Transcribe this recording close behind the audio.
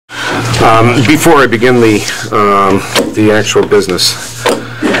Before I begin the actual business,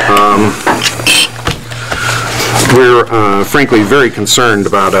 we're frankly very concerned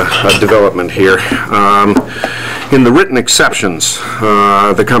about a development here. In the written exceptions,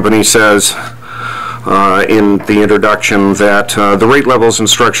 the company says in the introduction that the rate levels and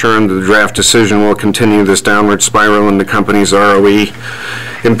structure under the draft decision will continue this downward spiral in the company's ROE,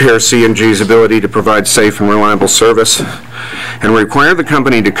 impair CNG's ability to provide safe and reliable service, and require the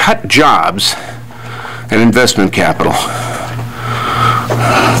company to cut jobs and investment capital.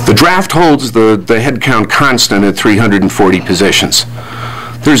 The draft holds the headcount constant at 340 positions.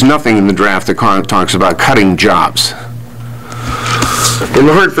 There's nothing in the draft that talks about cutting jobs. In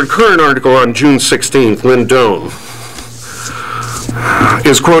the Hartford Courant article on June 16th, Lynn Doan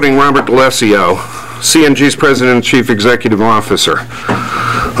is quoting Robert D'Alessio, CNG's President and Chief Executive Officer,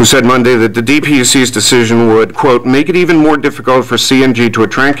 who said Monday that the DPUC's decision would, quote, make it even more difficult for CNG to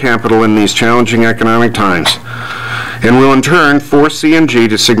attract capital in these challenging economic times, and will in turn force CNG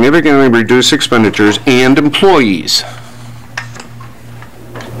to significantly reduce expenditures and employees.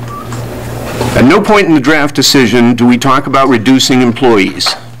 At no point in the draft decision do we talk about reducing employees.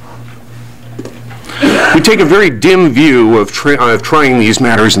 We take a very dim view of trying these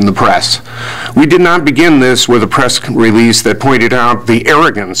matters in the press. We did not begin this with a press release that pointed out the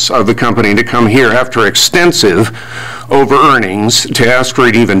arrogance of the company to come here after extensive over-earnings to ask for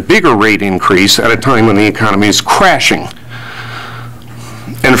an even bigger rate increase at a time when the economy is crashing.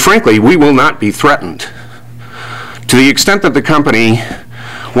 And frankly, we will not be threatened. To the extent that the company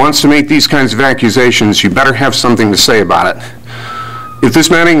wants to make these kinds of accusations, you better have something to say about it. If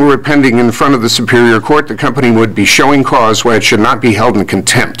this matter were pending in front of the Superior Court, the company would be showing cause why it should not be held in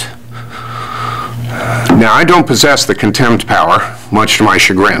contempt. Now, I don't possess the contempt power, much to my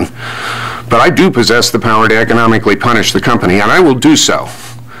chagrin, but I do possess the power to economically punish the company, and I will do so.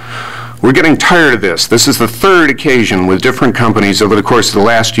 We're getting tired of this. This is the third occasion with different companies over the course of the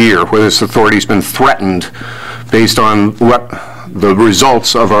last year where this authority has been threatened based on what the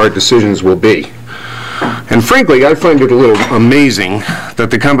results of our decisions will be. And frankly, I find it a little amazing that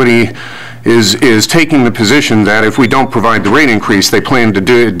the company is taking the position that if we don't provide the rate increase, they plan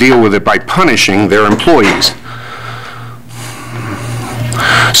to deal with it by punishing their employees.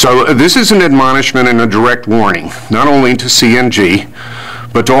 So this is an admonishment and a direct warning, not only to CNG,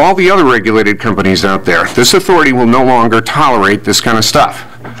 but to all the other regulated companies out there. This authority will no longer tolerate this kind of stuff.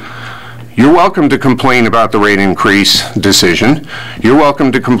 You're welcome to complain about the rate increase decision. You're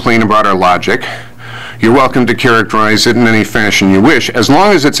welcome to complain about our logic. You're welcome to characterize it in any fashion you wish, as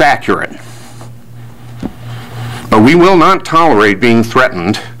long as it's accurate. But we will not tolerate being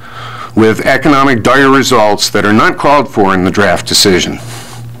threatened with economic dire results that are not called for in the draft decision.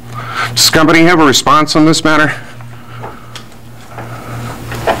 Does the company have a response on this matter?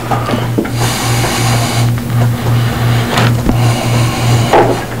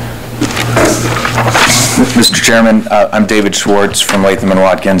 Mr. Chairman, I'm David Schwartz from Latham &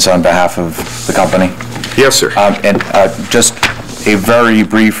 Watkins on behalf of the company. Yes, sir. Just a very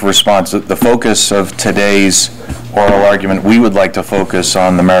brief response. The focus of today's oral argument, we would like to focus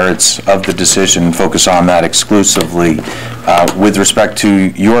on the merits of the decision, focus on that exclusively. With respect to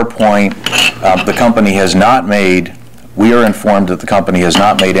your point, the company has not made, we are informed that the company has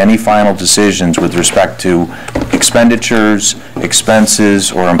not made any final decisions with respect to expenditures,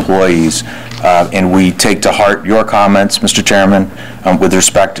 expenses, or employees. And we take to heart your comments, Mr. Chairman, with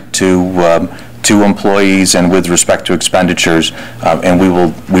respect to employees and with respect to expenditures, and we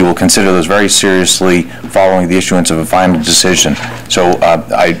will consider those very seriously following the issuance of a final decision. So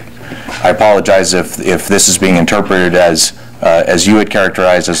I apologize if this is being interpreted as you had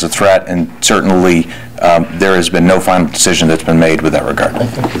characterized as a threat, and certainly there has been no final decision that's been made with that regard. I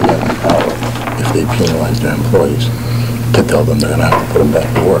think they have the power, if they penalize their employees, to tell them they're going to have to put them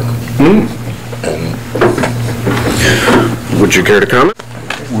back to work. And would you care to comment?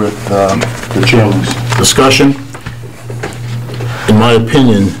 With the chairman's discussion, in my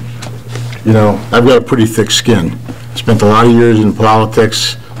opinion, you know, I've got a pretty thick skin. Spent a lot of years in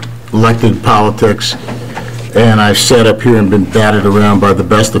politics, elected politics, and I've sat up here and been batted around by the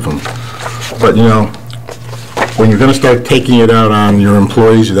best of them. But, you know, when you're going to start taking it out on your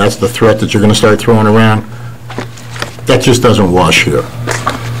employees, that's the threat that you're going to start throwing around, that just doesn't wash here.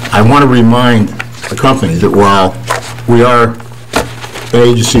 I want to remind the company that while we are an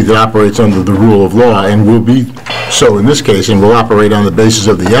agency that operates under the rule of law, and will be so in this case, and will operate on the basis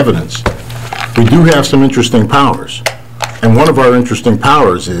of the evidence, we do have some interesting powers. And one of our interesting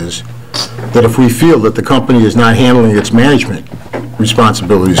powers is that if we feel that the company is not handling its management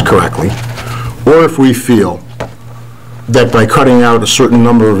responsibilities correctly, or if we feel that by cutting out a certain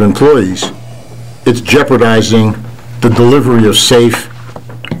number of employees, it's jeopardizing the delivery of safe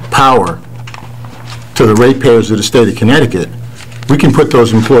power to the ratepayers of the state of Connecticut, we can put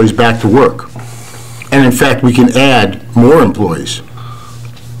those employees back to work. And in fact, we can add more employees.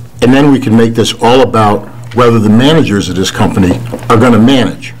 And then we can make this all about whether the managers of this company are going to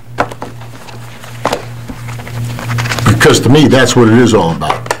manage. Because to me, that's what it is all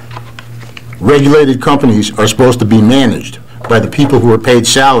about. Regulated companies are supposed to be managed by the people who are paid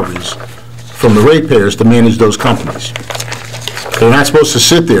salaries from the ratepayers to manage those companies. They're not supposed to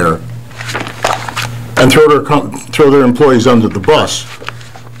sit there and throw their employees under the bus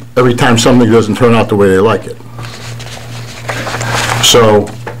every time something doesn't turn out the way they like it. So,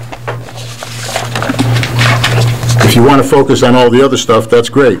 if you want to focus on all the other stuff, that's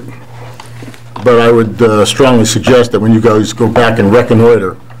great. But I would strongly suggest that when you guys go back and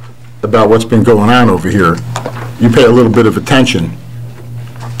reconnoiter about what's been going on over here, you pay a little bit of attention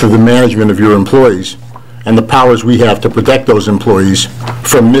to the management of your employees and the powers we have to protect those employees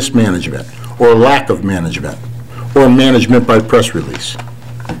from mismanagement or lack of management or management by press release,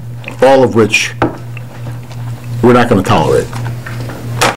 all of which we're not going to tolerate.